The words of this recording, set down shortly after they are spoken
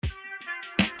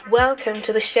Welcome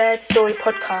to the Shared Story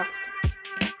Podcast,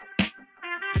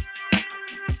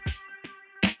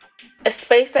 a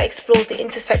space that explores the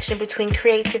intersection between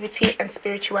creativity and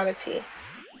spirituality.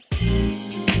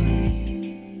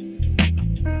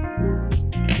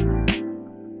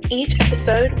 Each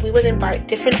episode, we will invite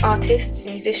different artists,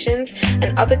 musicians,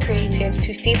 and other creatives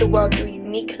who see the world through a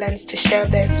unique lens to share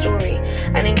their story,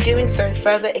 and in doing so,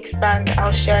 further expand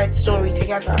our shared story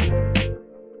together.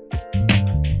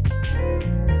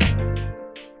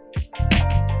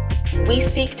 We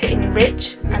seek to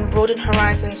enrich and broaden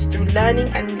horizons through learning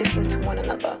and listening to one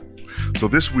another. So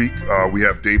this week we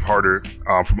have Dave Harder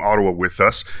from Ottawa with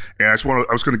us, and I was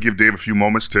going to give Dave a few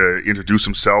moments to introduce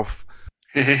himself.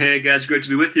 Hey guys, great to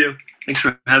be with you. Thanks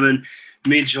for having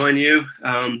me join you.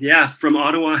 From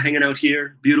Ottawa, hanging out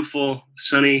here. Beautiful,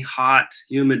 sunny, hot,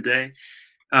 humid day.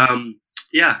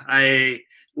 I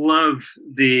love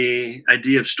the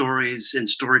idea of stories and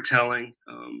storytelling.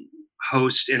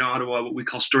 Host in Ottawa what we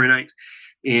call Story Night,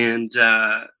 and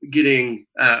getting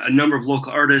a number of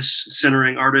local artists,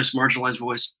 centering artists, marginalized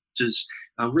voices,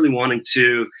 really wanting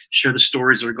to share the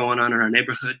stories that are going on in our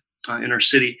neighborhood, in our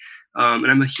city.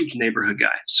 And I'm a huge neighborhood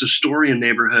guy. So story and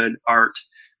neighborhood art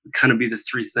would kind of be the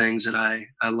three things that I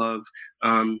love.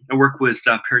 I work with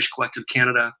Parish Collective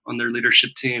Canada on their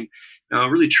leadership team,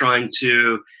 really trying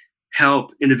to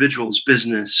help individuals,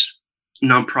 business,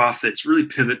 nonprofits really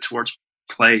pivot towards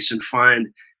place and find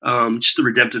just the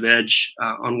redemptive edge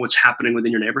on what's happening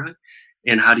within your neighborhood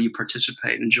and how do you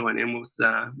participate and join in with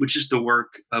which is the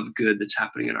work of good that's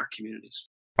happening in our communities.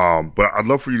 But I'd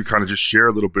love for you to kind of just share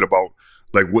a little bit about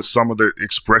like what some of the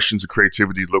expressions of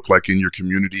creativity look like in your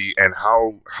community and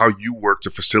how you work to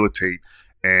facilitate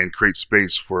and create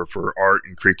space for art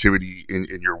and creativity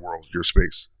in your world, your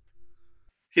space.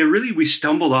 Yeah, really, we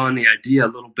stumbled on the idea a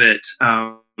little bit.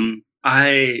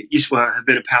 I have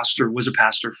been was a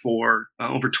pastor for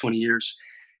over 20 years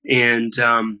and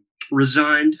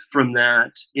resigned from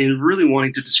that and really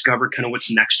wanting to discover kind of what's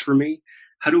next for me.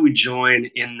 How do we join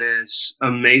in this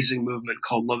amazing movement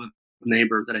called Love of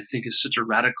Neighbor that I think is such a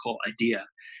radical idea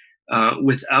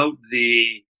without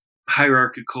the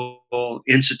hierarchical,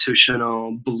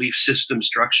 institutional belief system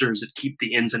structures that keep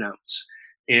the ins and outs.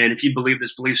 And if you believe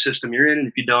this belief system, you're in, and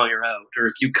if you don't, you're out. Or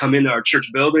if you come into our church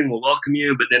building, we'll welcome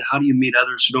you, but then how do you meet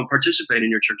others who don't participate in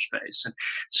your church space? And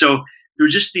so there were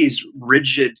just these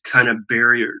rigid kind of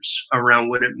barriers around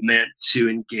what it meant to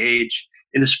engage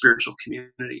in a spiritual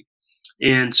community.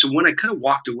 And so when I kind of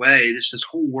walked away, this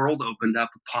whole world opened up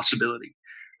a possibility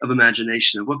of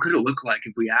imagination of what could it look like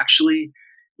if we actually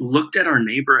looked at our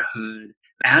neighborhood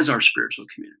as our spiritual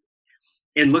community.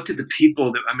 And looked at the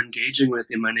people that I'm engaging with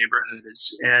in my neighborhood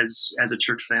as a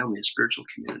church family, a spiritual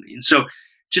community. And so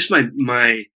just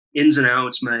my ins and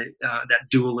outs, that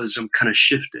dualism kind of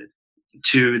shifted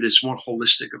to this more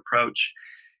holistic approach.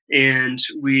 And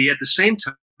we, at the same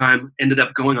time, ended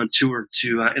up going on tour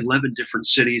to 11 different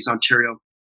cities, Ontario.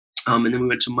 And then we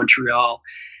went to Montreal,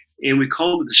 and we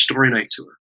called it the Story Night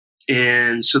Tour.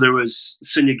 And so there was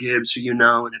Sonia Gibbs, who you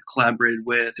know and have collaborated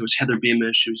with. There was Heather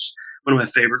Beamish, who's one of my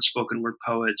favorite spoken word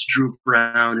poets, Drew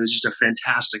Brown, who's just a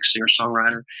fantastic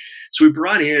singer-songwriter. So we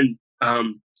brought in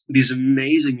these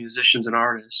amazing musicians and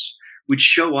artists. We'd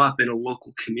show up in a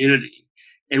local community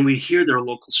and we'd hear their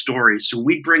local stories. So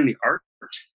we'd bring the art,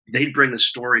 they'd bring the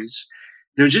stories.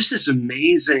 There's just this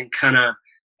amazing kind of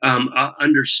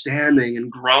understanding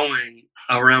and growing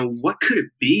around what could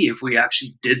it be if we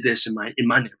actually did this in my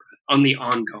neighborhood on the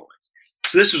ongoing.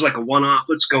 So this was like a one-off.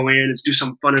 Let's go in, let's do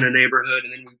something fun in a neighborhood,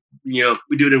 and then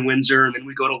we do it in Windsor, and then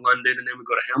we go to London, and then we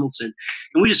go to Hamilton,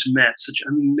 and we just met such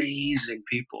amazing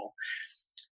people.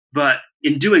 But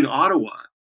in doing Ottawa,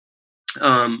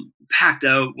 packed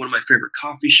out one of my favorite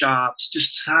coffee shops,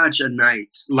 just such a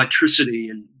night, electricity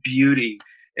and beauty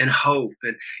and hope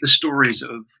and the stories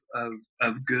of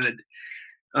good.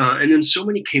 And then so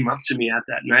many came up to me at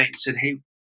that night and said, "Hey,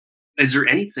 is there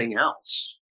anything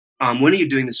else? When are you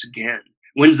doing this again?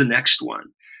 When's the next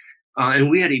one?" And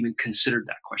we hadn't even considered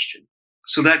that question.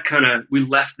 So that we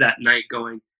left that night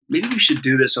going, maybe we should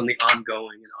do this on the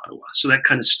ongoing in Ottawa. So that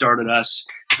kind of started us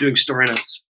doing story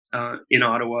nights in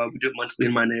Ottawa. We do it monthly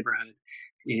in my neighborhood.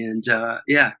 And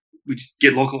we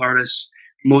get local artists,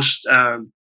 most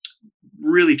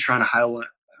really trying to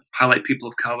highlight people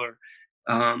of color.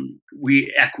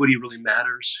 Equity really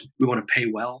matters. We want to pay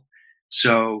well.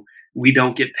 So we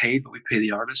don't get paid, but we pay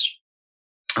the artists.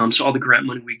 So all the grant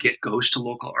money we get goes to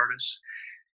local artists.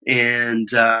 And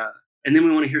then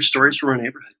we want to hear stories from our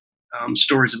neighborhood,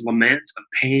 stories of lament, of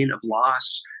pain, of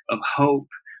loss, of hope,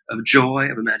 of joy,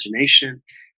 of imagination.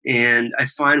 And I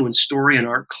find when story and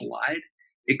art collide,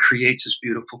 it creates this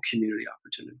beautiful community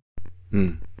opportunity.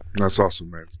 That's awesome,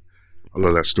 man. I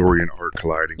love that story and art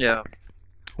colliding. Yeah.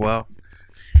 Wow.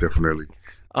 Definitely.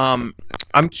 I'm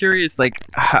curious, like,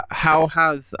 how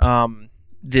has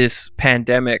this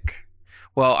pandemic?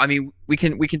 Well, I mean, we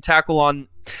can tackle on.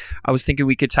 I was thinking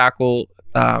we could tackle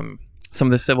some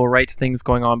of the civil rights things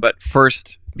going on, but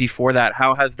first, before that,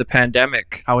 how has the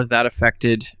pandemic? How has that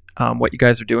affected what you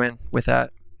guys are doing with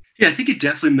that? Yeah, I think it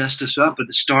definitely messed us up at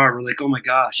the start. We're like, oh my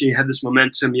gosh, you have this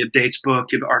momentum, you have dates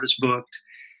booked, you have artists booked.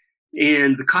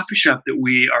 And the coffee shop that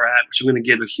we are at, which I'm going to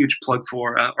give a huge plug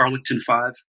for, Arlington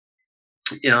 5,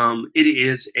 it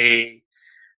is a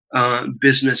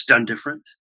business done different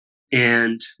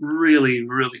and really,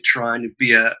 really trying to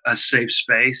be a safe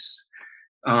space,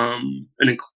 an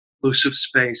inclusive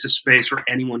space, a space where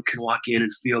anyone can walk in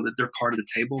and feel that they're part of the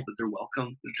table, that they're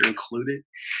welcome, that they're included.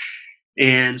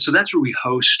 And so that's where we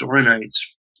host story nights.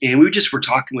 And we just were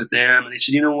talking with them, and they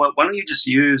said, you know what, why don't you just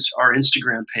use our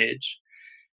Instagram page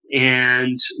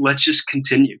and let's just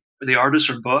continue. The artists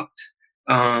are booked.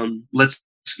 Let's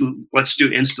do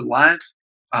Insta Live.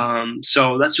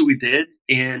 So that's what we did.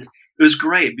 And it was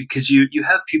great because you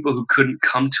have people who couldn't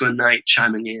come to a night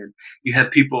chiming in. You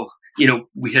have people,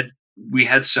 we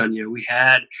had Sonia, we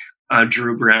had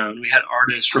Drew Brown, we had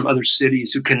artists from other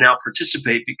cities who can now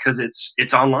participate because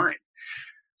it's online.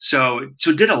 So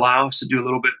it did allow us to do a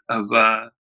little bit of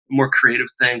more creative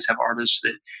things, have artists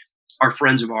that are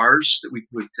friends of ours that we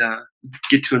would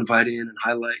get to invite in and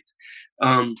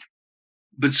highlight.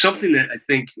 But something that I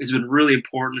think has been really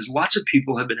important is lots of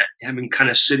people have been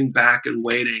kind of sitting back and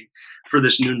waiting for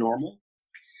this new normal,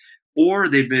 or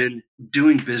they've been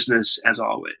doing business as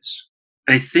always.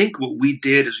 And I think what we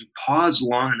did is we paused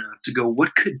long enough to go,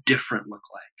 what could different look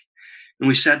like? And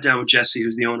we sat down with Jesse,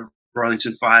 who's the owner of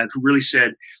Arlington 5, who really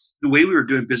said the way we were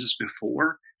doing business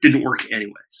before didn't work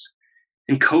anyways.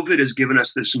 And COVID has given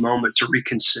us this moment to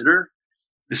reconsider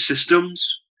the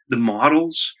systems, the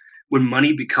models. When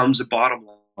money becomes a bottom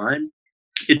line,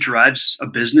 it drives a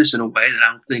business in a way that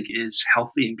I don't think is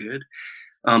healthy and good.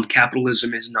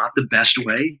 Capitalism is not the best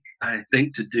way, I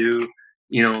think, to do,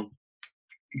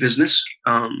 business,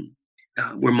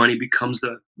 where money becomes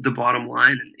the bottom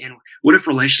line. And what if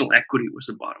relational equity was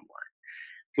the bottom line?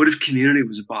 What if community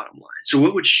was a bottom line? So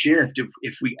what would shift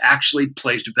if we actually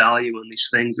placed value on these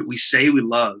things that we say we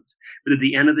love, but at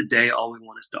the end of the day, all we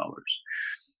want is dollars?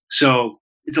 So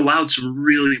it's allowed some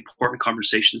really important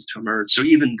conversations to emerge. So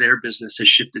even their business has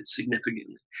shifted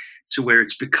significantly to where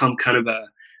it's become kind of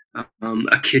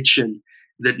a kitchen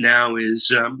that now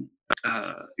is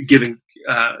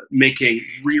making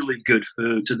really good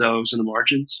food to those in the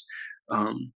margins.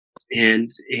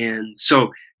 And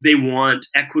so they want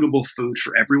equitable food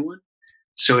for everyone.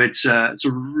 So it's a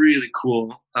really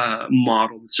cool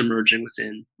model that's emerging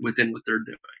within what they're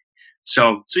doing.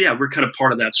 So yeah, we're kind of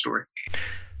part of that story.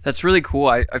 That's really cool.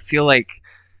 I feel like,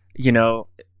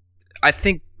 I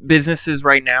think businesses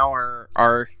right now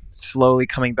are slowly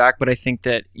coming back, but I think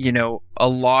that, a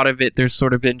lot of it, there's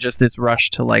sort of been just this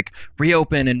rush to like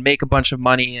reopen and make a bunch of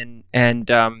money and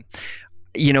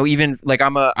even like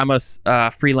I'm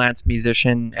a freelance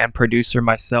musician and producer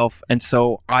myself. And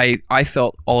so I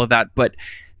felt all of that, but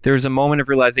there's a moment of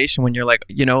realization when you're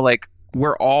like,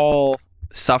 we're all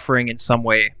suffering in some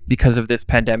way because of this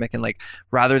pandemic. And like,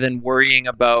 rather than worrying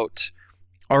about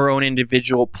our own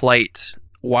individual plight,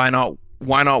 why not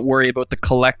worry about the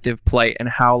collective plight and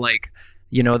how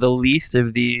the least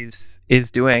of these is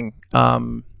doing.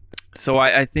 So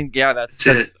I think, yeah, that's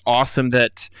awesome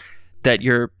that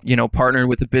you're, partnered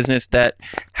with a business that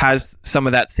has some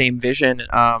of that same vision.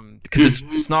 Because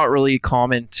it's not really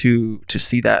common to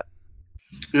see that.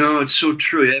 No, it's so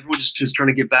true. Everyone's just trying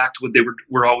to get back to what they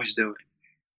were always doing.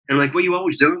 And like what you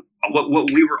always do,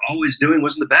 what we were always doing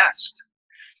wasn't the best.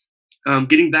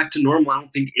 Getting back to normal, I don't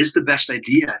think is the best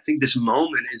idea. I think this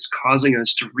moment is causing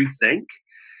us to rethink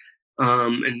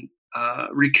and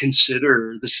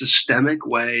reconsider the systemic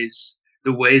ways,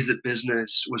 the ways that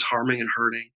business was harming and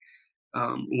hurting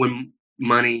when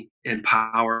money and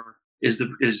power is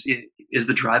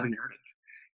the driving narrative.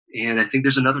 And I think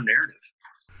there's another narrative.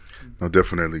 No,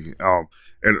 definitely.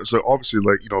 And so obviously,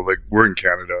 like we're in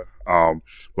Canada,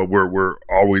 but we're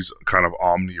always kind of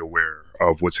omni-aware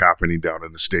of what's happening down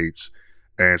in the States,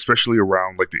 and especially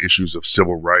around like the issues of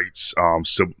civil rights, and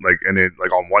then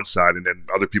like on one side, and then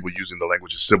other people using the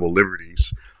language of civil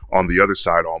liberties on the other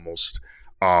side almost,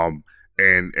 and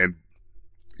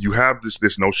you have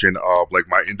this notion of like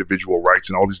my individual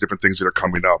rights and all these different things that are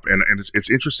coming up, and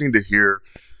it's interesting to hear.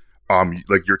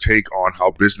 Like your take on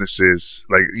how businesses,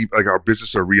 like our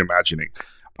businesses are reimagining.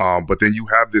 But then you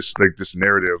have this this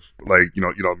narrative, I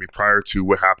mean, prior to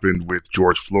what happened with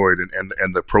George Floyd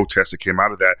and the protests that came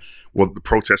out of that. Well, the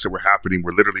protests that were happening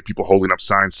were literally people holding up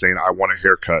signs saying, "I want a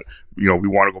haircut. We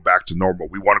want to go back to normal.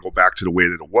 We want to go back to the way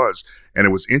that it was." And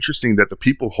it was interesting that the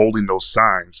people holding those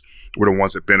signs were the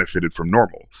ones that benefited from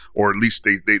normal, or at least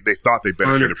they thought they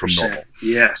benefited 100%. from normal.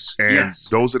 Yes. And yes.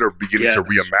 those that are beginning to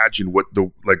Yes. reimagine what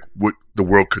the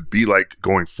world could be like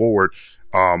going forward.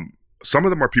 Some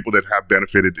of them are people that have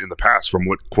benefited in the past from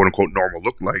what quote unquote normal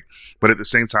looked like, but at the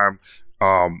same time,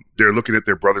 they're looking at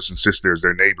their brothers and sisters,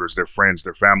 their neighbors, their friends,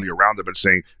 their family around them, and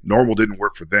saying normal didn't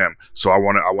work for them. So I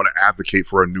want to advocate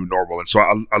for a new normal. And so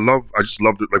I just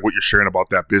love like what you're sharing about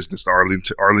that business, the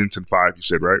Arlington 5. You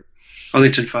said, right?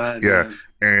 Arlington 5. Yeah.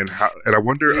 And I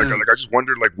wonder, Yeah. I just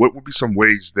wonder, like, what would be some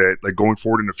ways that, like, going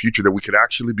forward in the future, that we could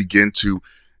actually begin to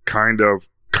kind of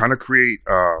create,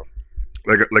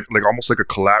 like almost like a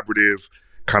collaborative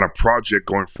kind of project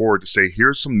going forward to say,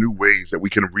 here's some new ways that we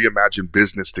can reimagine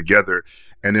business together,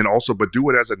 and then also, but do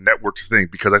it as a networked thing,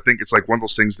 because I think it's like one of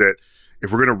those things that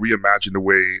if we're going to reimagine the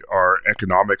way our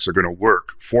economics are going to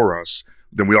work for us,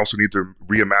 then we also need to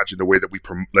reimagine the way that we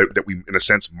in a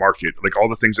sense market, like all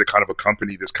the things that kind of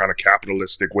accompany this kind of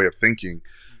capitalistic way of thinking,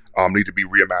 need to be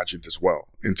reimagined as well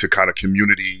into kind of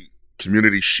community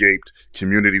shaped,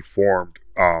 community formed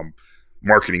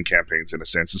marketing campaigns in a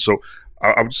sense. And so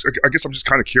I guess I'm just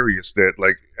kind of curious that,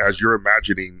 like, as you're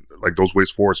imagining like those ways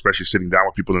forward, especially sitting down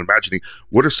with people and imagining,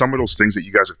 what are some of those things that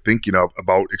you guys are thinking of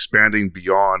about expanding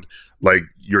beyond like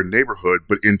your neighborhood,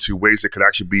 but into ways that could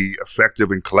actually be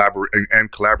effective and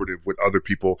collaborative with other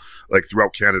people, like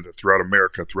throughout Canada, throughout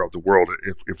America, throughout the world,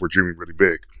 if we're dreaming really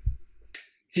big?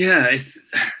 Yeah, I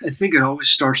think it always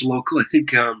starts local. I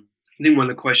think one of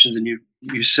the questions, and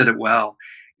you said it well,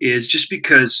 is just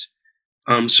because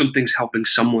something's helping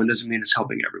someone doesn't mean it's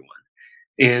helping everyone.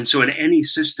 And so in any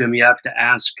system, you have to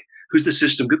ask, who's the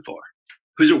system good for?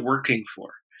 Who's it working for?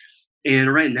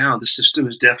 And right now, the system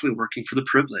is definitely working for the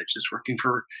privileged. It's working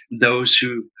for those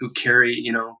who carry,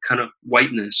 kind of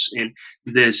whiteness. And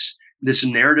this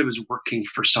narrative is working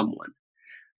for someone.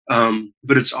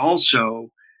 But it's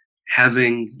also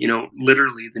having,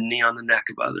 literally the knee on the neck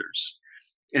of others.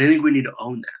 And I think we need to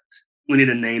own that. We need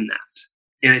to name that.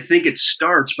 And I think it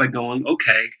starts by going,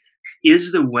 okay,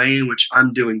 is the way in which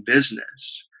I'm doing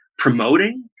business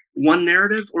promoting one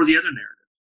narrative or the other narrative?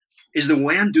 Is the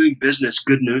way I'm doing business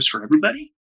good news for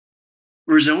everybody?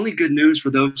 Or is it only good news for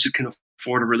those who can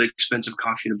afford a really expensive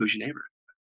coffee in a bougie neighborhood?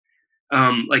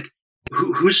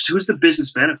 Who's the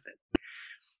business benefit?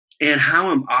 And how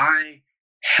am I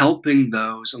helping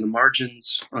those on the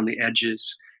margins, on the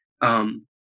edges?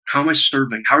 How am I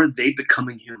serving? How are they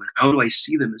becoming human? How do I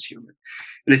see them as human?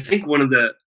 And I think one of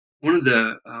the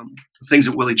things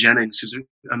that Willie Jennings, who's an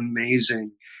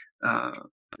amazing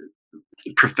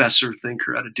professor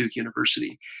thinker out of Duke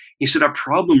University, he said, our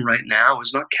problem right now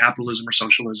is not capitalism or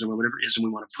socialism or whatever ism we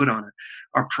want to put on it.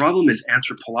 Our problem is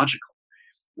anthropological.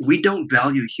 We don't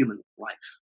value human life.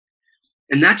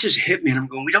 And that just hit me, and I'm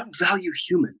going, we don't value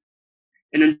human.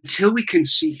 And until we can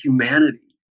see humanity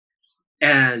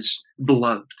as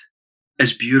beloved,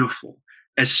 as beautiful,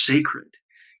 as sacred.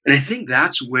 And I think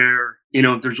that's where,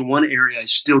 if there's one area I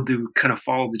still do kind of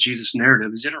follow the Jesus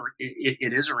narrative, is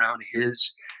it is around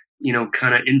his,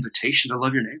 kind of invitation to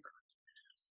love your neighbor.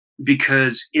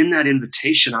 Because in that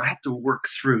invitation, I have to work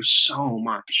through so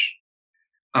much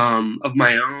of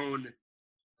my own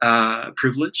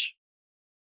privilege.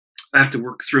 I have to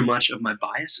work through much of my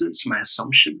biases, my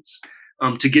assumptions,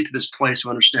 to get to this place of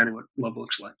understanding what love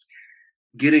looks like.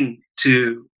 Getting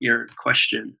to your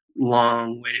question,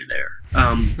 long way there.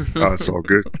 It's all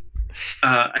good.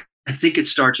 I think it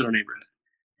starts in our neighborhood.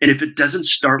 And if it doesn't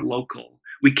start local,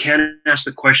 we can't ask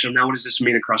the question, now what does this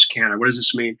mean across Canada? What does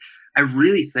this mean? I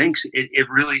really think it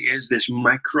really is this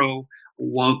micro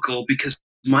local, because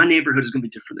my neighborhood is going to be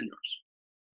different than yours.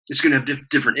 It's going to have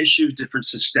different issues, different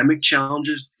systemic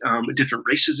challenges, different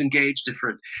races engaged,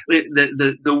 different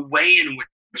the way in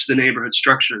which the neighborhood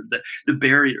structured, the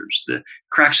barriers, the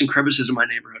cracks and crevices of my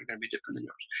neighborhood are going to be different than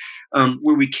yours.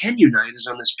 Where we can unite is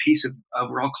on this piece of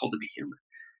we're all called to be human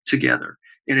together.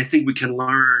 And I think we can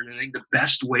learn. I think the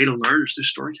best way to learn is through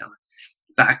storytelling.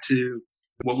 Back to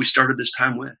what we started this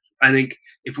time with. I think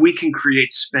if we can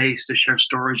create space to share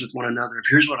stories with one another, of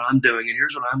here's what I'm doing and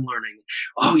here's what I'm learning.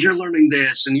 Oh, you're learning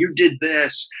this and you did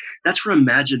this. That's where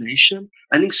imagination,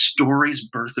 I think stories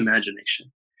birth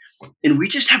imagination. And we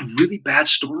just have really bad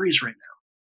stories right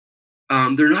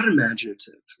now. They're not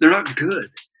imaginative. They're not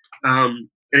good. And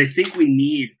I think we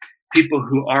need people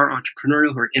who are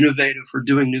entrepreneurial, who are innovative, who are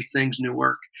doing new things, new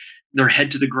work. They're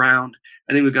head to the ground.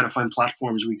 I think we've got to find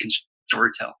platforms we can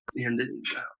storytell. And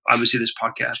obviously this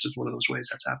podcast is one of those ways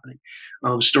that's happening.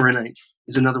 Story night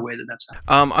is another way that that's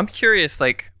happening. I'm curious,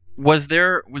 like, was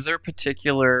there a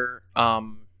particular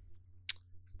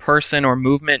person or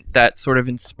movement that sort of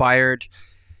inspired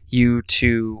you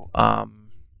to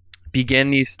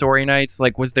begin these story nights?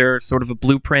 Like, was there sort of a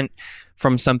blueprint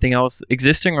from something else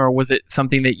existing, or was it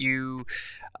something that you,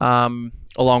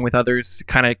 along with others,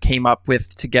 kind of came up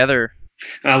with together?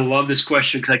 I love this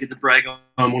question because I get to brag on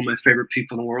one of my favorite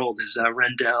people in the world is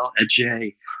Rendell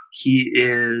Ajay. He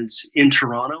is in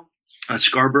Toronto,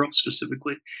 Scarborough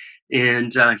specifically,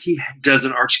 and he does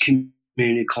an arts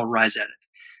community called Rise Edit.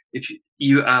 If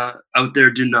you out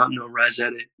there do not know Rise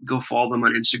Edit, go follow them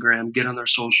on Instagram, get on their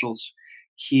socials.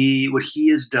 What he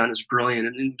has done is brilliant.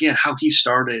 And again, how he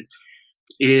started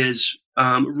is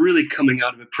really coming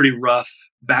out of a pretty rough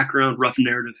background, rough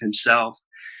narrative himself,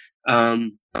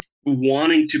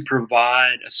 wanting to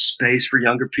provide a space for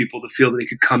younger people to feel that they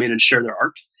could come in and share their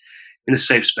art in a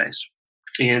safe space.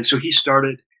 And so he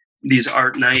started these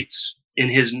art nights in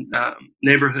his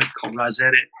neighborhood called Rise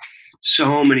Edit.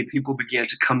 So many people began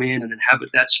to come in and inhabit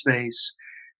that space.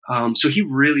 So he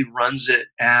really runs it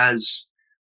as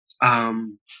a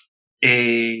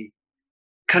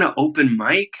kind of open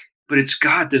mic, but it's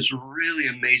got this really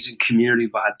amazing community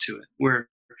vibe to it where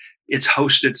it's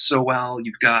hosted so well.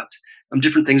 You've got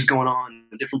different things going on,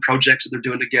 different projects that they're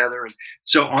doing together. And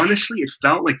so honestly, it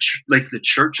felt like the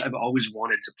church I've always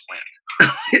wanted to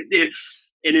plant.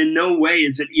 And in no way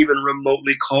is it even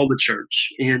remotely called a church.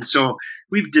 And so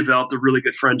we've developed a really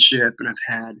good friendship, and I've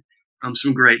had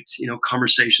some great,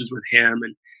 conversations with him.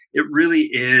 And it really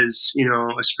is,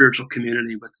 a spiritual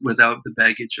community without the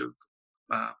baggage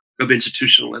of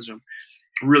institutionalism,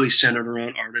 really centered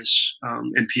around artists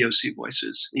and POC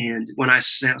voices. And when I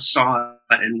saw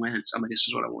it and went, I'm like, this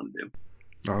is what I want to do.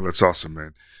 Oh, that's awesome,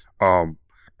 man.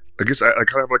 I guess I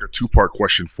kind of have like a two-part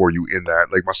question for you in that,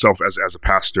 like myself as a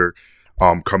pastor,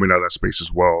 coming out of that space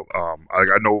as well.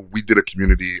 I know we did a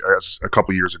community a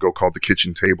couple years ago called The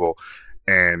Kitchen Table.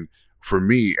 And for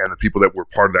me and the people that were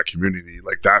part of that community,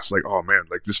 like that's like, oh man,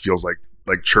 like this feels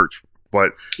like church.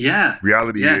 But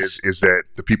reality is that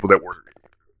the people that were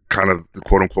kind of the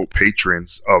quote unquote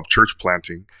patrons of church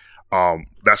planting,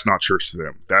 that's not church to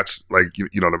them. That's like, you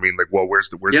know what I mean? Like, well, where's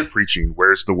the preaching?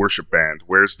 Where's the worship band?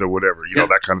 Where's the whatever, you know,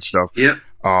 that kind of stuff. Yeah.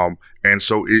 And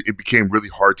so it became really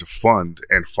hard to fund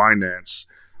and finance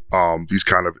these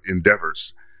kind of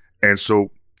endeavors. And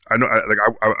so I know,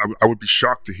 I would be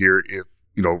shocked to hear if,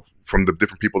 from the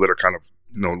different people that are kind of,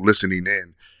 listening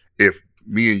in, if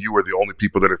me and you are the only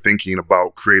people that are thinking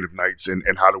about creative nights and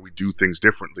how do we do things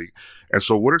differently. And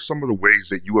so what are some of the ways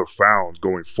that you have found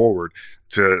going forward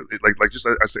to like just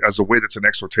as a way that's an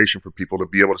exhortation for people to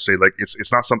be able to say, like,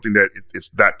 it's not something that it's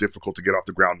that difficult to get off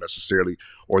the ground necessarily,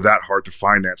 or that hard to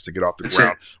finance to get off the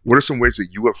ground. What are some ways that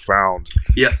you have found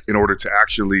in order to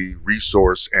actually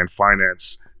resource and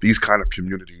finance these kind of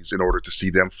communities in order to see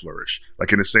them flourish?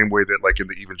 Like in the same way that like in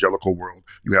the evangelical world,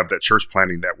 you have that church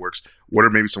planting networks. What are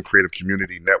maybe some creative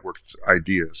community networks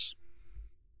ideas?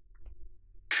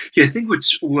 Yeah, I think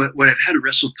what I've had to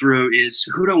wrestle through is,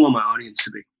 who do I want my audience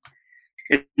to be?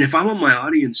 And if I want my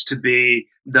audience to be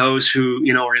those who,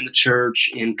 are in the church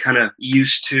and kind of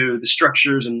used to the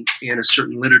structures and a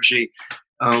certain liturgy,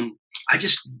 I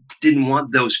just didn't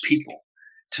want those people.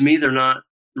 To me, they're not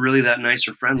really that nice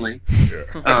or friendly.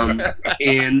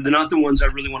 And they're not the ones I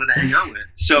really wanted to hang out with.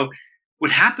 So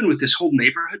what happened with this whole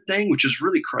neighborhood thing, which is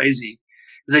really crazy,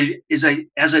 is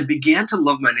as I began to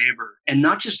love my neighbor, and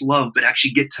not just love, but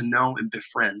actually get to know and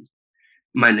befriend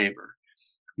my neighbor,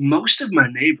 most of my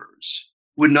neighbors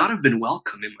would not have been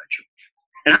welcome in my church.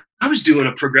 And I was doing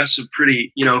a progressive,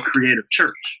 pretty, creative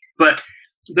church. But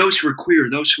those who were queer,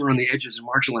 those who were on the edges and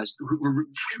marginalized, who were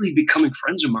really becoming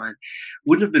friends of mine,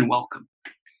 wouldn't have been welcome.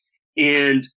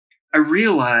 And I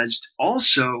realized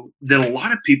also that a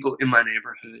lot of people in my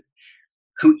neighborhood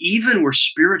who even were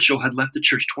spiritual had left the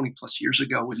church 20 plus years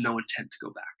ago with no intent to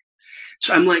go back.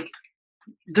 So I'm like,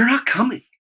 they're not coming.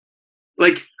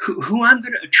 Like, who I'm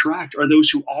going to attract are those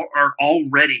who are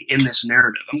already in this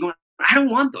narrative. I'm going, I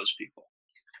don't want those people.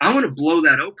 I want to blow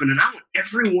that open, and I want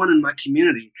everyone in my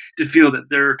community to feel that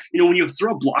they're, when you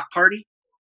throw a block party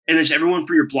and there's everyone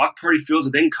for your block party feels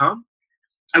that they can come,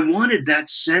 I wanted that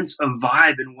sense of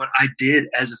vibe in what I did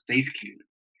as a faith community.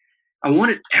 I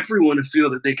wanted everyone to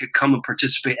feel that they could come and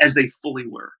participate as they fully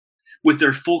were, with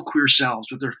their full queer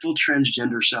selves, with their full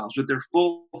transgender selves, with their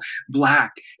full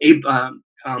Black,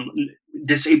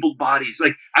 disabled bodies.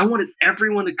 Like, I wanted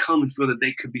everyone to come and feel that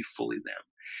they could be fully them.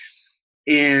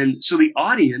 And so the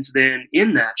audience then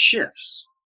in that shifts.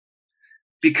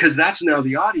 because that's now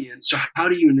the audience. So how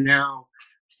do you now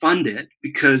fund it?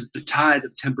 Because the tithe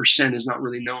of 10% is not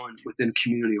really known within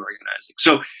community organizing.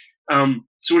 So,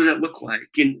 so what does that look like?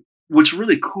 And what's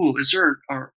really cool is there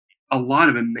are a lot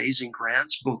of amazing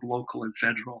grants, both local and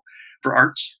federal, for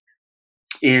arts.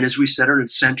 And as we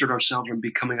centered ourselves on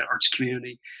becoming an arts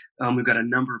community, we've got a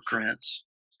number of grants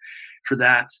for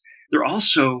that. There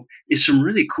also is some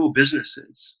really cool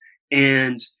businesses.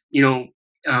 And,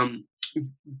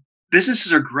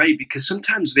 businesses are great because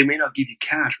sometimes they may not give you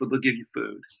cash, but they'll give you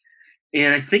food.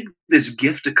 And I think this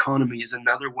gift economy is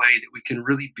another way that we can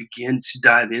really begin to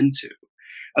dive into,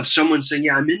 of someone saying,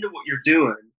 yeah, I'm into what you're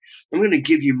doing. I'm going to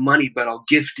give you money, but I'll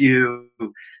gift you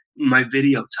my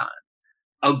video time.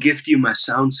 I'll gift you my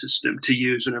sound system to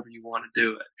use whenever you want to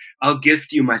do it. I'll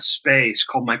gift you my space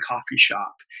called my coffee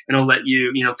shop. And I'll let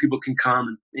you, people can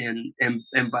come and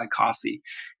buy coffee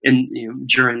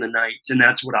during the night. And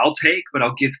that's what I'll take, but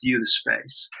I'll gift you the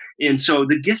space. And so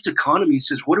the gift economy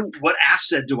says, what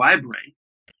asset do I bring?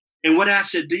 And what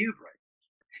asset do you bring?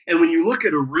 And when you look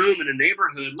at a room in a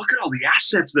neighborhood, look at all the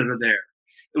assets that are there.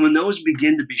 And when those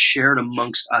begin to be shared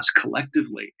amongst us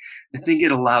collectively, I think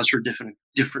it allows for a different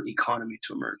economy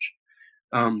to emerge.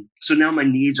 So now my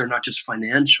needs are not just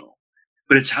financial,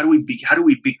 but it's how do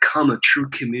we become a true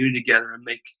community together and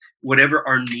make whatever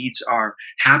our needs are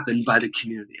happen by the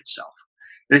community itself.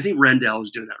 And I think Rendell is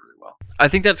doing that really well. I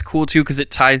think that's cool too, because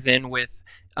it ties in with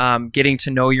getting to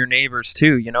know your neighbors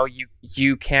too.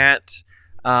 You can't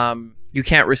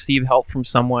receive help from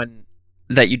someone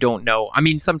that you don't know. I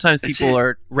mean, sometimes people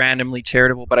are randomly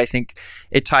charitable, but I think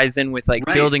it ties in with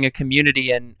building a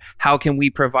community and how can we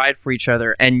provide for each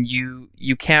other. And you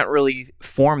can't really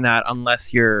form that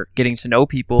unless you're getting to know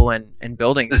people and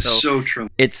building. That's so true.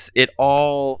 It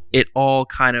all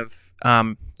kind of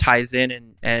ties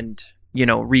in and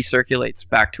recirculates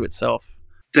back to itself.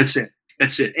 That's it.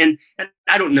 And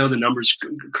I don't know the numbers,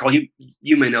 Carl.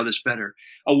 You may know this better.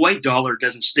 A white dollar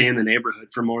doesn't stay in the neighborhood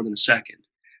for more than a second.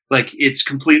 It's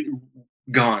completely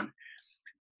gone.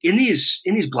 In these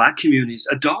Black communities,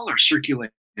 a dollar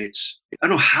circulates. I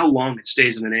don't know how long it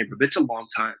stays in a neighborhood, but it's a long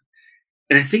time.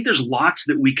 And I think there's lots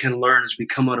that we can learn as we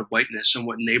come out of whiteness on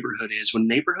what neighborhood is, when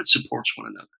neighborhood supports one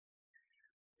another.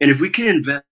 And if we can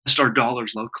invest our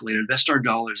dollars locally and invest our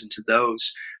dollars into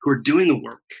those who are doing the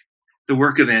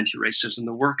work of anti-racism,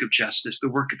 the work of justice, the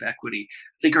work of equity,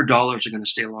 I think our dollars are going to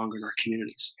stay longer in our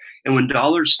communities. And when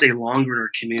dollars stay longer in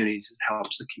our communities, it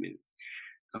helps the community.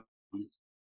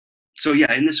 So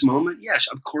yeah, in this moment, yes,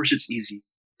 of course it's easy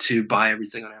to buy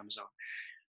everything on Amazon.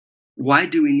 Why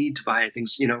do we need to buy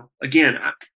things? Again,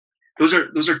 those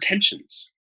are tensions.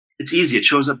 It's easy. It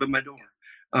shows up at my door.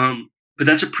 But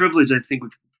that's a privilege I think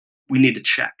we need to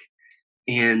check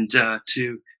and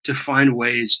to find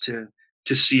ways to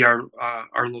see our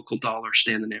local dollar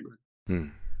stay in the neighborhood.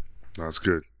 No, that's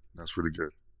good. That's really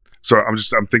good. So I'm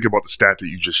thinking about the stat that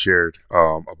you just shared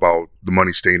about the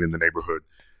money staying in the neighborhood,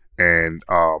 and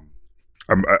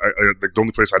the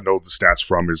only place I know the stats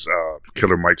from is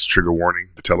Killer Mike's Trigger Warning,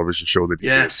 the television show that he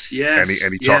did.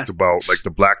 And he talked about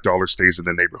the black dollar stays in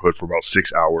the neighborhood for about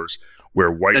 6 hours, where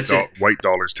white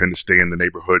dollars tend to stay in the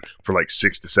neighborhood for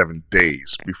 6 to 7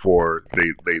 days before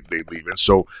they leave. And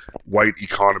so white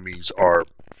economies are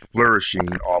flourishing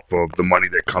off of the money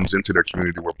that comes into their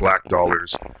community, where black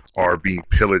dollars are being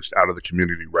pillaged out of the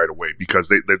community right away because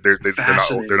they're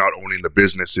not owning the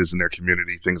businesses in their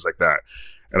community, things like that.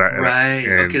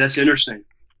 Okay, that's interesting.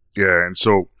 Yeah, and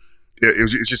so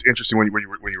it's just interesting when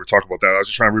you were talking about that. I was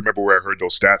just trying to remember where I heard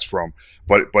those stats from,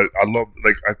 but I love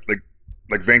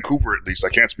like Vancouver, at least. I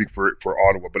can't speak for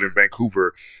Ottawa, but in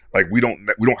Vancouver, we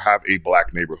don't have a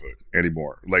black neighborhood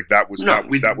anymore. That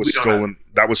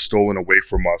was stolen away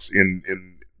from us in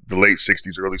the late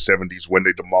 60s, early 70s when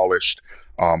they demolished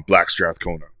Black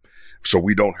Strathcona. So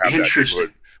we don't have that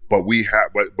neighborhood, but we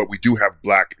do have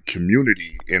black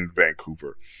community in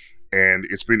Vancouver. And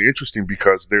it's been interesting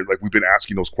because we've been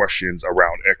asking those questions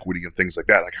around equity and things like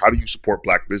that. How do you support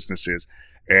black businesses?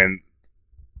 And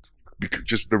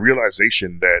just the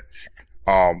realization that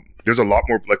there's a lot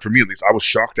more, for me at least, I was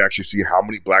shocked to actually see how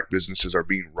many black businesses are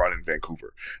being run in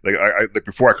Vancouver.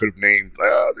 Before I could have named,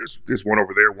 there's one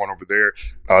over there,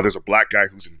 there's a black guy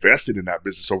who's invested in that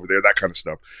business over there, that kind of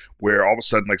stuff, where all of a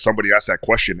sudden somebody asked that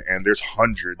question and there's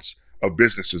hundreds of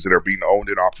businesses that are being owned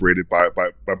and operated by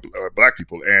black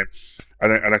people. And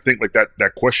I think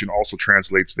that question also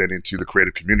translates then into the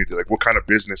creative community. What kind of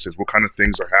businesses, what kind of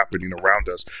things are happening around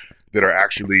us that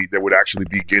would actually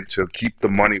begin to keep the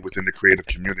money within the creative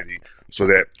community, so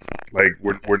that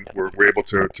we're able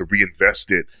to reinvest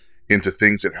it into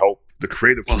things that help the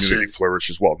creative Well community said. flourish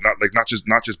as well. Not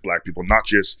just Black people, not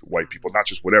just white people, not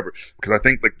just whatever. Because I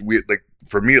think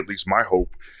for me at least, my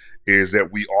hope is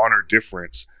that we honor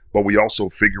difference, but we also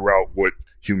figure out what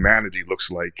humanity looks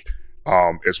like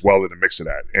as well in the mix of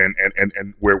that,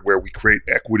 and where we create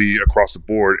equity across the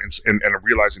board, and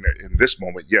realizing that in this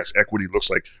moment, yes, equity looks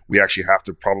like we actually have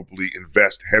to probably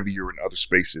invest heavier in other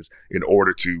spaces in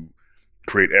order to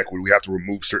create equity. We have to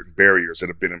remove certain barriers that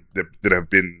have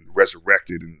been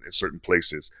resurrected in certain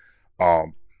places.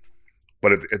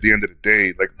 But at the end of the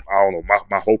day, like, I don't know,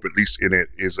 my hope, at least in it,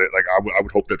 is that, like, I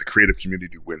would hope that the creative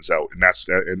community wins out, and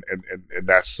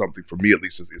that's something for me at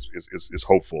least is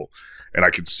hopeful, and I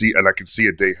can see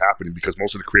a day happening, because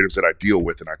most of the creatives that I deal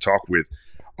with and I talk with,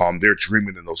 they're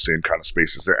dreaming in those same kind of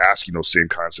spaces. They're asking those same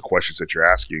kinds of questions that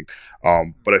you're asking.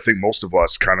 But I think most of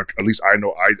us kind of, at least I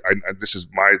know, I this is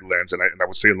my lens, and I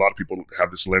would say a lot of people have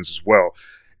this lens as well,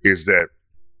 is that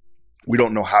we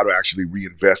don't know how to actually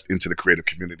reinvest into the creative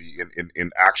community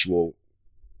in actual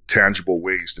tangible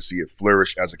ways to see it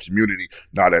flourish as a community,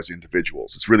 not as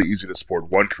individuals. It's really easy to support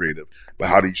one creative, but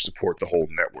how do you support the whole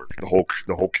network, the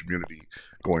whole community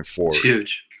going forward? It's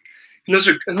huge. And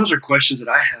those are questions that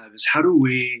I have, is how do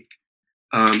we,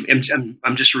 I'm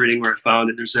just reading where I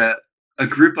found it. There's a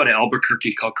group out of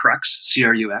Albuquerque called Crux,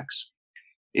 CRUX,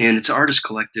 and it's an artist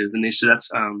collective. And they said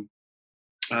that's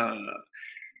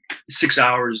 6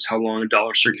 hours is how long a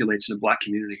dollar circulates in a Black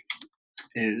community.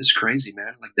 And it's crazy,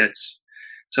 man. Like, that's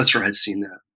where I'd seen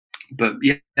that. But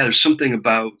yeah, there's something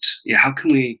about, how can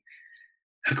we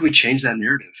change that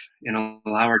narrative and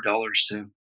allow our dollars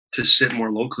to sit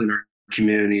more locally in our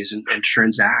communities and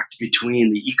transact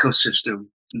between the ecosystem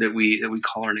that we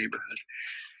call our neighborhood.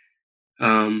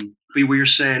 But what you're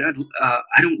saying,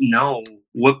 I don't know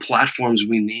what platforms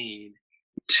we need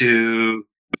to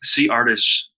see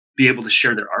artists be able to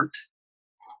share their art.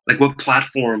 Like, what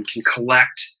platform can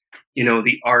collect,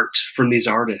 the art from these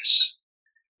artists,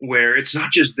 where it's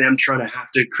not just them trying to have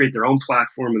to create their own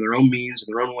platform and their own means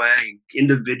and their own way and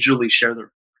individually share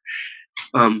their.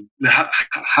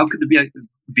 How could there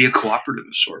be a cooperative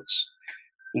of sorts,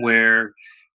 where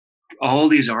all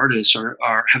these artists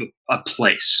have a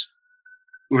place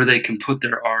where they can put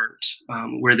their art,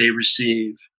 where they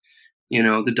receive,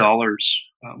 the dollars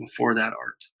for that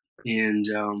art. And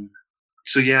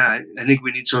so, yeah, I think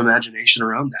we need some imagination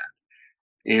around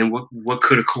that. And what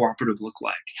could a cooperative look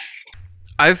like?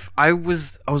 I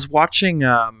was watching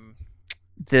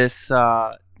this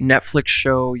Netflix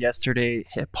show yesterday,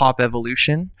 Hip Hop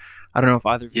Evolution. I don't know if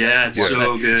either of you guys have watched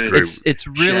so it. good. It's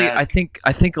really, I think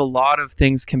a lot of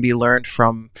things can be learned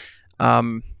from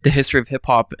the history of hip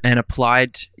hop and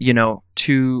applied,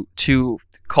 to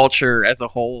culture as a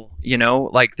whole.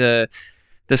 Like the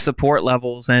support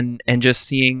levels and just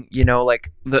seeing,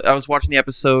 I was watching the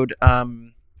episode.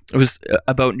 It was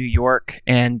about New York,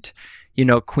 and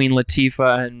Queen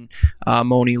Latifah and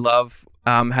Moni Love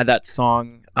had that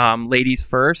song "Ladies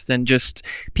First," and just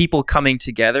people coming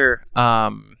together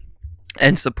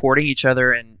and supporting each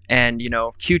other. And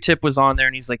Q-Tip was on there,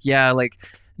 and he's like, yeah, like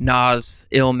Nas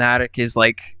Illmatic is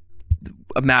like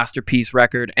a masterpiece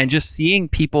record, and just seeing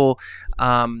people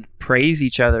praise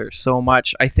each other so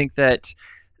much. I think that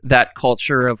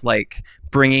culture of like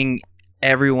bringing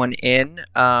everyone in,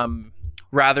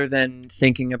 rather than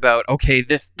thinking about, okay,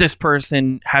 this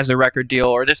person has a record deal,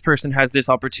 or this person has this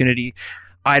opportunity,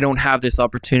 I don't have this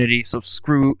opportunity, so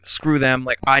screw them.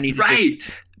 Like, I need to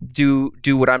just do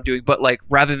what I'm doing. But like,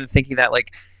 rather than thinking that,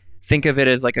 like, think of it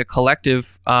as like a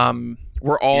collective.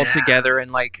 We're all together,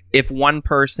 and like, if one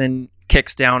person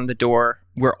kicks down the door,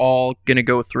 we're all gonna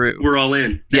go through. We're all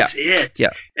in. That's it.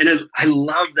 Yeah. And I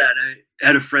love that. I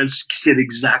had a friend say the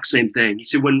exact same thing. He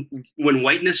said, when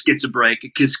whiteness gets a break,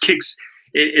 it kicks.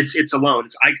 It's alone.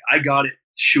 It's I got it.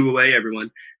 Shoo away,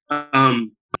 everyone.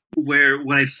 Where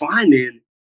what I find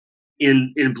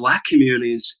in Black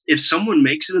communities, if someone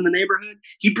makes it in the neighborhood,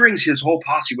 he brings his whole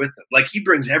posse with him. Like, he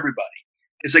brings everybody.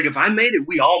 It's like, if I made it,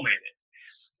 we all made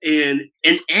it.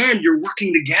 And you're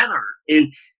working together.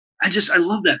 And I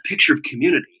love that picture of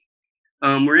community.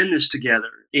 We're in this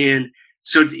together. And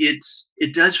so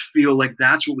it does feel like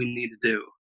that's what we need to do,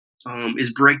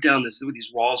 is break down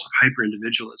these walls of hyper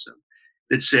individualism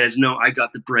that says, no, I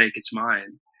got the break, it's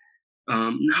mine.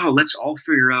 No, let's all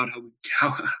figure out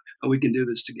how we can do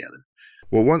this together.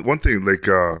 Well, one thing, like,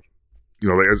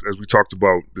 like as we talked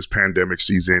about this pandemic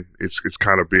season, it's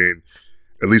kind of been,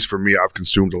 at least for me, I've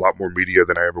consumed a lot more media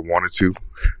than I ever wanted to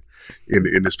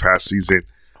in this past season.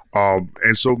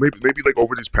 And so maybe like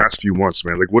over these past few months,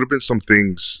 man, like, what have been some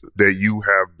things that you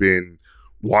have been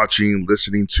watching,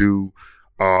 listening to,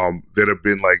 that have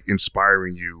been like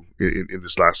inspiring you in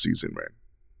this last season, man?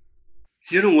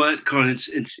 You know what, Carl?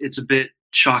 It's a bit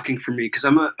shocking for me because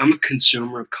I'm a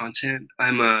consumer of content.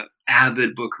 I'm a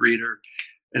avid book reader,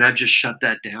 and I've just shut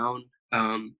that down.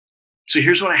 So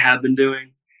here's what I have been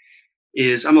doing: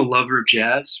 is I'm a lover of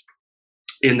jazz,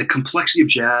 and the complexity of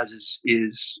jazz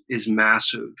is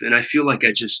massive, and I feel like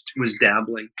I just was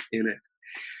dabbling in it.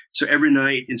 So every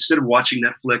night, instead of watching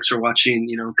Netflix or watching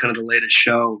kind of the latest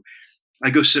show, I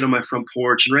go sit on my front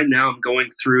porch, and right now I'm going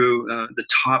through the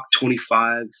top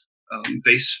 25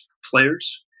 bass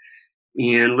players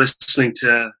and listening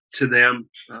to them.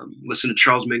 Listened to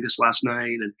Charles Mingus last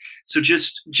night, and so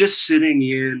just sitting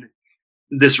in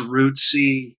this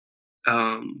rootsy.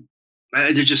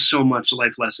 There's just so much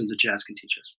life lessons that jazz can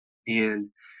teach us, and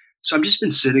so I've just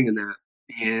been sitting in that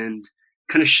and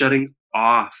kind of shutting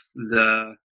off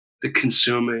the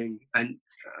consuming.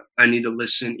 I need to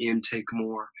listen in, take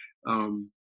more. And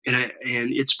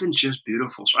it's been just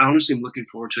beautiful. So I honestly am looking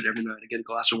forward to it every night. I get a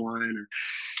glass of wine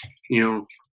or,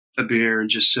 a beer and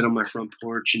just sit on my front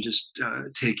porch and just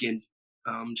take in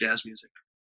jazz music.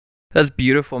 That's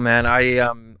beautiful, man.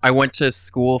 I went to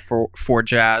school for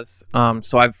jazz,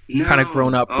 so I've kind of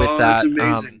grown up with that. That's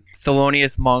amazing.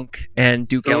 Thelonious Monk and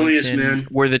Duke Ellington man.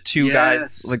 were the two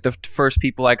guys, like the first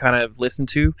people I kind of listened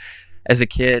to as a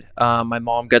kid. My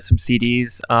mom got some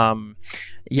CDs.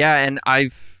 And I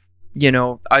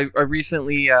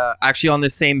recently, actually on the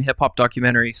same hip hop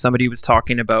documentary, somebody was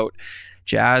talking about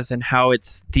jazz and how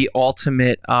it's the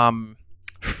ultimate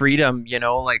freedom,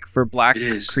 like for Black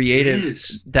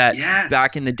creatives that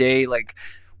back in the day, like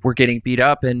were getting beat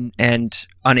up and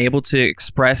unable to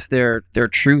express their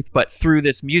truth, but through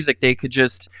this music they could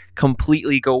just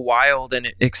completely go wild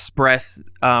and express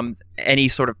any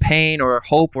sort of pain or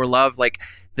hope or love. Like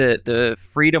the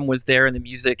freedom was there in the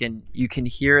music, and you can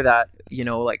hear that,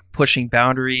 like pushing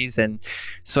boundaries. And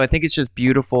so I think it's just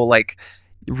beautiful, like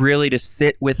really to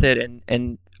sit with it.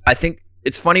 And I think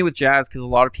it's funny with jazz because a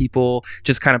lot of people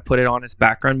just kind of put it on as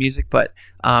background music, but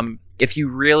if you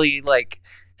really like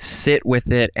sit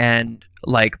with it and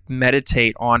like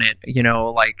meditate on it,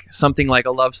 like something like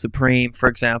A Love Supreme, for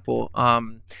example,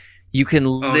 you can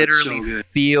literally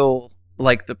feel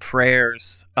like the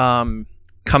prayers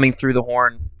coming through the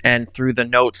horn and through the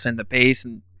notes and the bass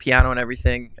and piano and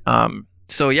everything.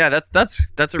 So yeah, that's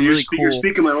a really cool. You're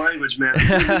speaking my language, man.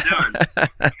 That's what you're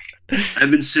doing. I've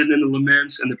been sitting in the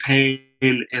laments and the pain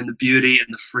and the beauty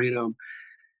and the freedom,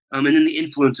 and then the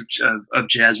influence of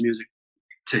jazz music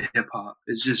to hip hop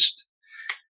is just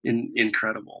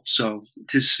incredible. So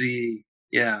to see,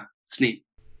 it's neat.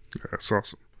 Yeah, that's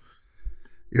awesome.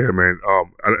 Yeah, man.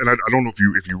 And I don't know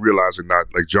if you realize or not,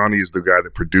 like Johnny is the guy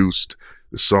that produced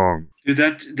the song. Dude,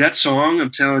 that song,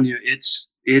 I'm telling you, it's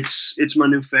my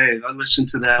new fave. I listen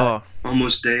to that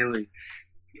almost daily,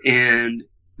 and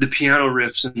the piano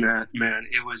riffs in that, man,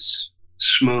 it was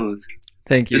smooth.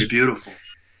 Thank you. It's beautiful.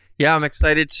 Yeah, I'm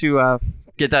excited to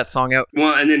get that song out.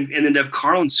 Well, and then to have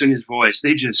Carl and Sonia's voice,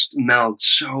 they just meld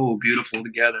so beautiful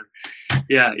together.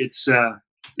 Yeah, it's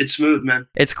smooth, man.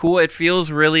 It's cool. It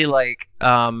feels really like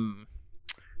an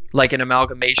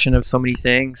amalgamation of so many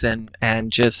things,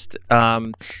 and just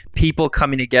people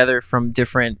coming together from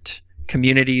different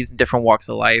communities and different walks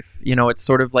of life. It's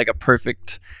sort of like a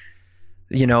perfect,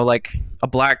 like a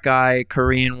Black guy,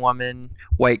 Korean woman,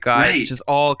 white guy, right, just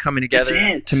all coming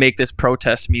together to make this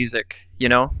protest music,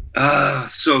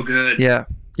 so good. Yeah.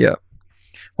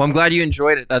 Well, I'm glad you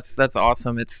enjoyed it. That's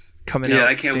awesome. It's coming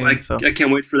out soon. I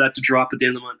can't wait for that to drop at the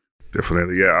end of the month.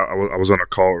 Definitely, yeah. I was on a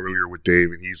call earlier with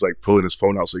Dave, and he's like pulling his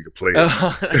phone out so he could play it.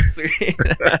 Oh, that's sweet.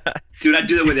 Dude, I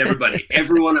do that with everybody.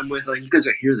 Everyone I'm with, like, you guys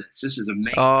are hear this. This is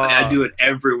amazing. I do it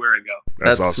everywhere I go.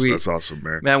 That's awesome. Sweet. That's awesome,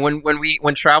 man. Man,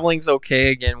 when traveling's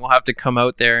okay again, we'll have to come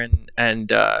out there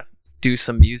and do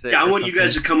some music. Yeah, I want you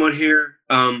guys to come on here.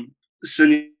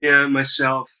 Sonia,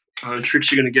 myself,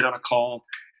 Tricks are going to get on a call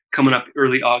coming up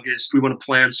early August. We want to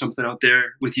plan something out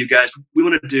there with you guys. We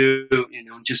want to do,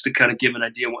 just to kind of give an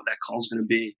idea what that call is going to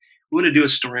be. We want to do a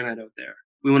story night out there.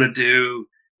 We want to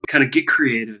kind of get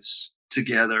creatives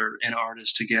together and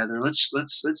artists together. Let's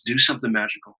do something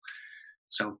magical.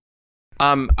 So,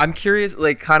 I'm curious,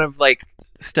 like kind of like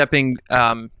stepping,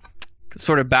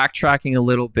 sort of backtracking a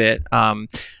little bit. I'm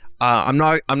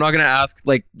not going to ask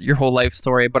like your whole life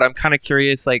story, but I'm kind of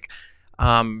curious, like,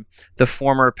 the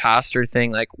former pastor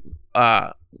thing, like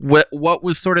what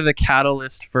was sort of the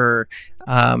catalyst for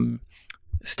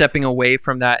stepping away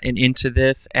from that and into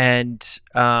this, and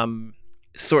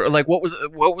sort of like what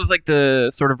was like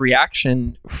the sort of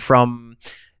reaction from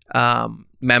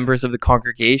members of the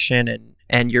congregation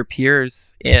and your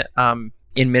peers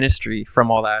in ministry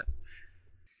from all that?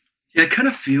 Yeah, I kind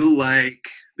of feel like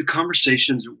the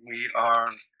conversations that we are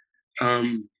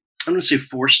I'm going to say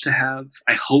forced to have.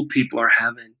 I hope people are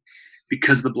having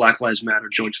because of the Black Lives Matter,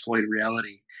 George Floyd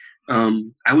reality.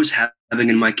 I was having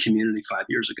in my community 5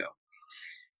 years ago,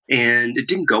 and it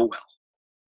didn't go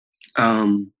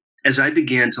well. As I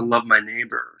began to love my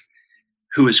neighbor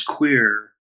who is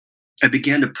queer, I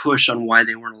began to push on why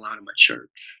they weren't allowed in my church.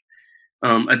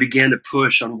 I began to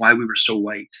push on why we were so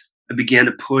white. I began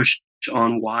to push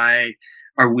on why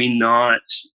are we not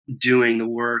doing the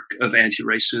work of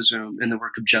anti-racism and the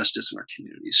work of justice in our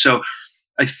community. So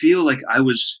I feel like I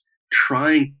was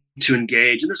trying to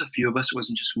engage, and there's a few of us, it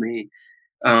wasn't just me,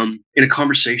 in a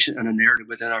conversation and a narrative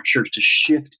within our church to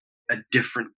shift a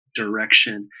different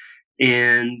direction.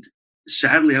 And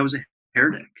sadly, I was a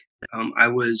heretic. I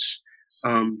was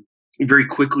very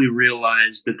quickly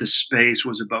realized that the space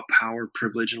was about power,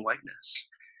 privilege, and whiteness,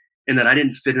 and that I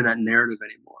didn't fit in that narrative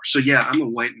anymore. So yeah, I'm a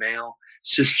white male,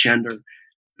 cisgender,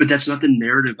 but that's not the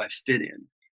narrative I fit in.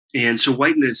 And so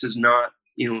whiteness is not,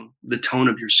 the tone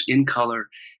of your skin color.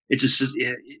 It's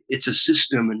a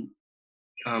system, and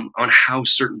on how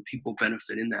certain people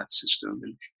benefit in that system.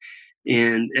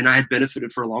 And I had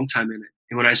benefited for a long time in it.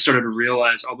 And when I started to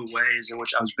realize all the ways in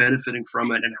which I was benefiting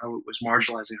from it and how it was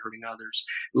marginalizing, hurting others,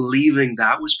 leaving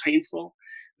that was painful.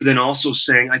 But then also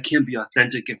saying I can't be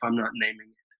authentic if I'm not naming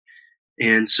it.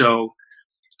 And so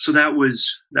that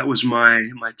was my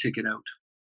ticket out.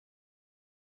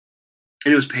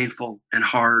 And it was painful and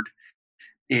hard.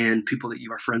 And people that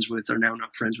you are friends with are now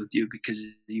not friends with you because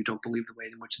you don't believe the way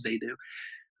in which they do.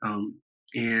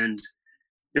 And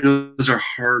those are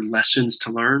hard lessons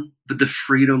to learn, but the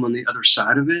freedom on the other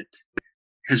side of it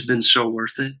has been so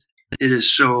worth it. It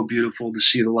is so beautiful to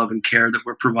see the love and care that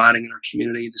we're providing in our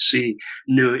community, to see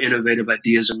new innovative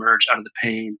ideas emerge out of the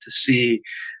pain, to see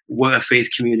what a faith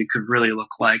community could really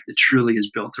look like that truly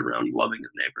is built around loving the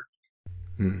neighbor.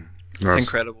 It's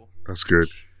incredible. That's good.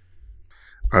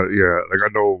 Yeah, like I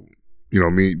know,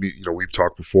 me, we've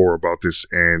talked before about this,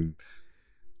 and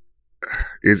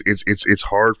it's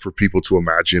hard for people to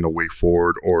imagine a way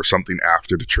forward or something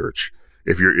after the church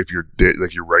if you're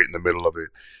like you're right in the middle of it.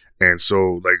 And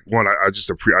so, like, one, I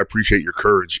appreciate your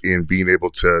courage in being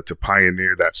able to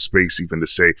pioneer that space, even to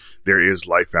say there is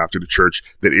life after the church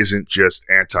that isn't just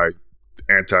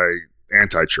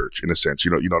anti-church in a sense.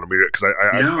 You know what I mean? Because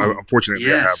I'm fortunate.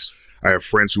 Yes. I have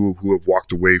friends who have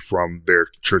walked away from their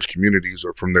church communities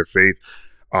or from their faith,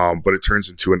 but it turns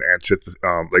into an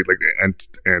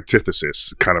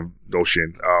antithesis kind of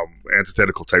notion,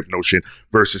 antithetical type notion,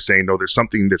 versus saying no, there's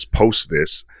something that's post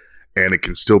this, and it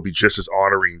can still be just as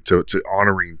honoring to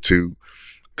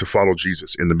follow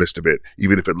Jesus in the midst of it,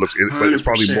 even if it looks, but it's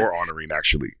probably more honoring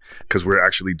actually, because we're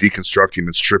actually deconstructing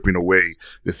and stripping away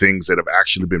the things that have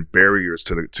actually been barriers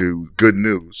to good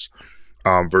news,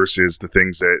 versus the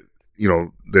things that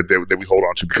that we hold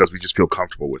on to because we just feel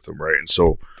comfortable with them, right? And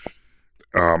so,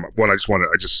 I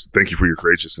just thank you for your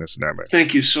courageousness in that, man.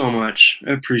 Thank you so much.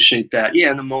 I appreciate that. Yeah,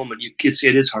 in the moment, you can see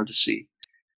it is hard to see.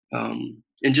 And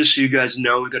just so you guys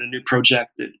know, we've got a new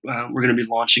project that we're going to be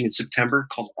launching in September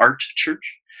called Art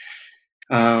Church.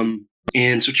 And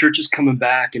so church is coming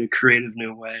back in a creative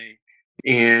new way.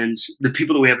 And the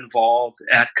people that we have involved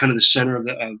at kind of the center of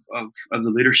the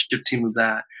leadership team of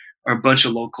that are a bunch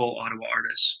of local Ottawa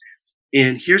artists.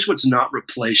 And here's what's not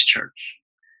replaced church,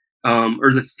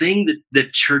 or the thing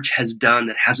that church has done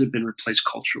that hasn't been replaced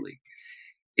culturally,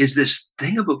 is this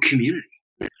thing about community.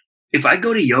 If I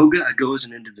go to yoga, I go as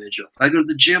an individual. If I go to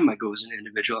the gym, I go as an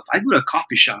individual. If I go to a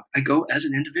coffee shop, I go as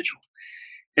an individual.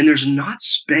 And there's not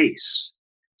space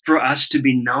for us to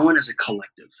be known as a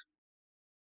collective.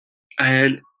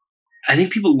 And I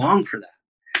think people long for that.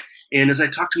 And as I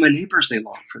talk to my neighbors, they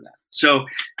long for that. So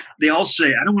they all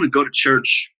say, I don't want to go to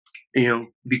church,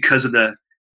 because of the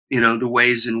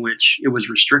ways in which it was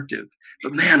restrictive.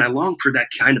 But man, I long for that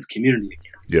kind of community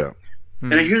again. Yeah.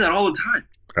 And I hear that all the time.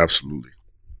 Absolutely.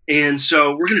 And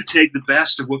so we're going to take the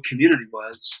best of what community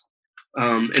was,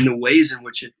 and the ways in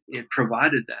which it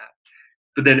provided that,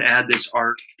 but then add this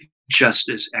art,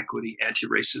 justice, equity,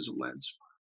 anti-racism lens.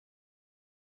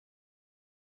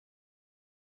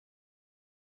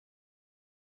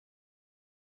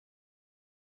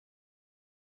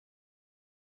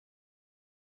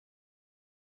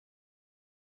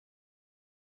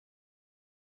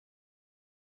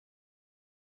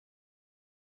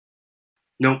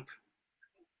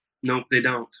 Nope, they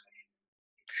don't.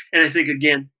 And I think,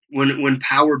 again, when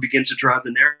power begins to drive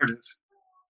the narrative,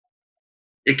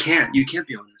 you can't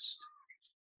be honest.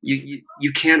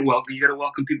 You can't welcome. You got to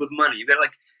welcome people with money. You got to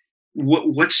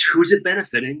who's it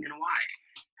benefiting and why?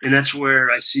 And that's where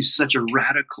I see such a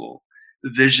radical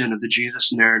vision of the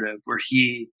Jesus narrative, where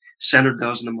he centered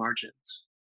those in the margins.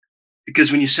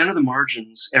 Because when you center the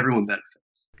margins, everyone benefits.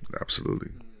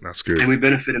 Absolutely. That's good. And we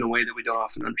benefit in a way that we don't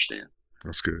often understand.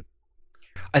 That's good.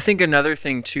 I think another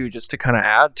thing too, just to kind of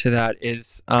add to that,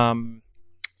 is when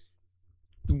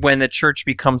the church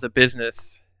becomes a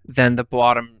business, then the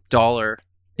bottom dollar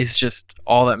is just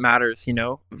all that matters,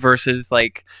 versus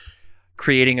like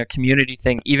creating a community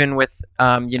thing. Even with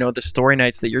the story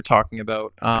nights that you're talking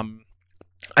about,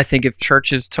 I think if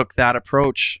churches took that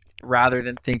approach rather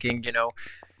than thinking,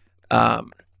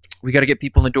 we got to get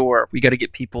people in the door, we got to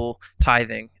get people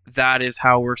tithing, that is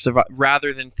how we're surviving,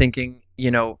 rather than thinking,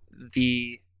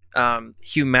 the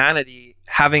humanity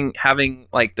having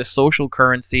like the social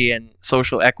currency and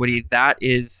social equity, that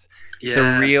is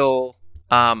the real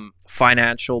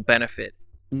financial benefit,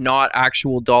 not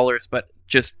actual dollars, but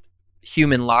just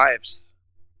human lives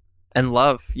and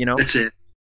love. That's it.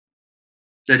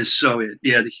 That is so it.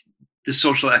 Yeah, the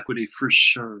social equity for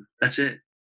sure. That's it.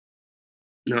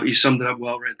 No, you summed it up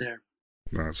well right there.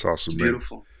 That's awesome, it's man.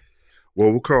 Beautiful.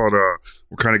 Well, we're kind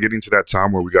of getting to that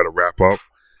time where we got to wrap up.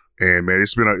 And man,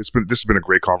 this has been a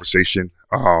great conversation.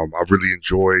 I've really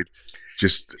enjoyed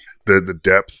just the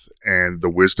depth and the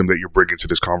wisdom that you're bringing to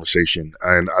this conversation,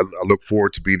 and I look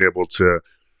forward to being able to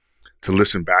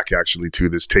listen back actually to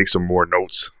this, take some more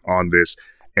notes on this,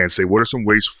 and say what are some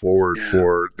ways forward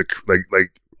for the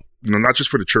not just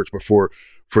for the church, but for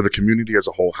the community as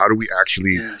a whole. How do we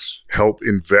actually help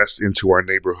invest into our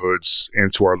neighborhoods,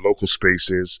 into our local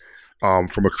spaces?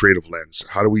 From a creative lens,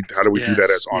 how do we do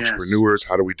that as entrepreneurs?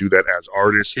 How do we do that as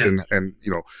artists? And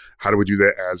how do we do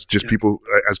that as just people,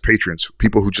 as patrons,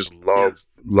 people who just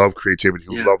love creativity,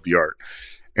 who love the art?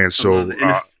 And so,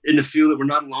 and to feel that we're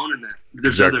not alone in that.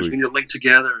 There's others. We need to link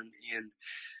together and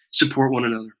support one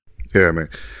another. Yeah, man.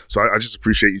 So I just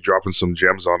appreciate you dropping some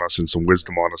gems on us and some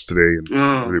wisdom on us today, and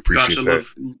really appreciate that.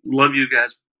 Love you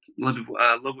guys. Love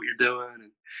what you're doing.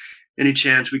 And any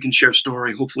chance we can share a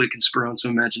story, hopefully it can spur on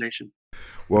some imagination.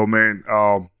 Well, man,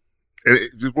 I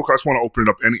just want to open it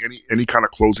up. Any kind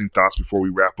of closing thoughts before we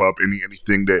wrap up?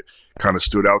 Anything that kind of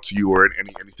stood out to you, or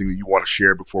anything that you want to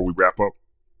share before we wrap up?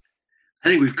 I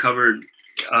think we've covered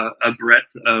a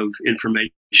breadth of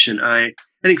information. I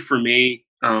think for me,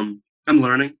 I'm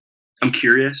learning. I'm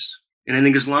curious. And I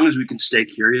think as long as we can stay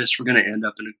curious, we're going to end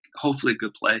up in hopefully a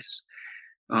good place.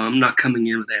 I'm not coming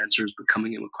in with answers, but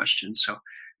coming in with questions. So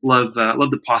love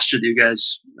the posture that you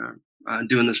guys are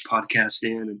doing this podcast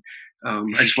in. And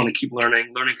I just want to keep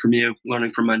learning from you,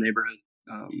 learning from my neighborhood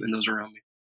and those around me.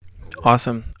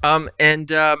 Awesome.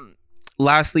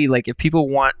 Lastly, like if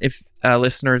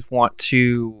listeners want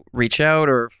to reach out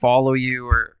or follow you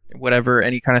or whatever,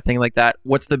 any kind of thing like that,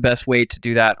 what's the best way to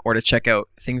do that or to check out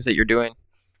things that you're doing?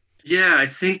 Yeah, I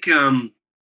think the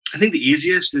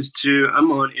easiest is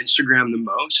I'm on Instagram the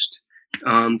most.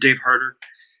 Dave Harder.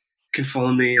 Can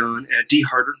follow me at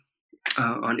dharder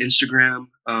on Instagram.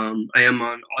 I am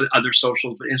on other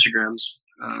socials, but Instagram's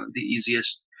the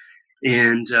easiest.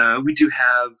 And we do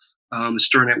have a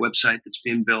StoryNight website that's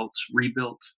being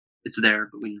rebuilt. It's there,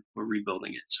 but we're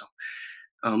rebuilding it. So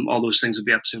all those things will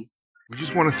be up soon. We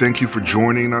just want to thank you for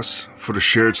joining us for the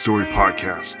Shared Story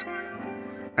podcast.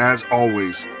 As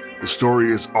always, the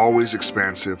story is always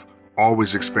expansive,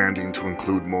 always expanding to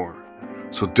include more.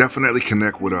 So definitely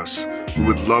connect with us. We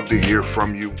would love to hear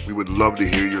from you. We would love to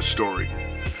hear your story.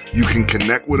 You can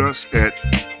connect with us at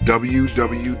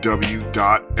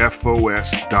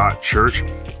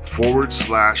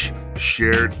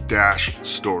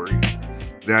www.fos.church/shared-story.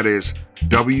 That is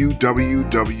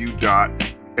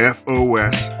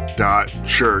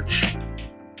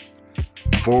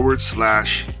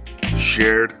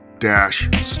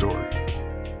www.fos.church/shared-story.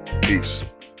 Peace.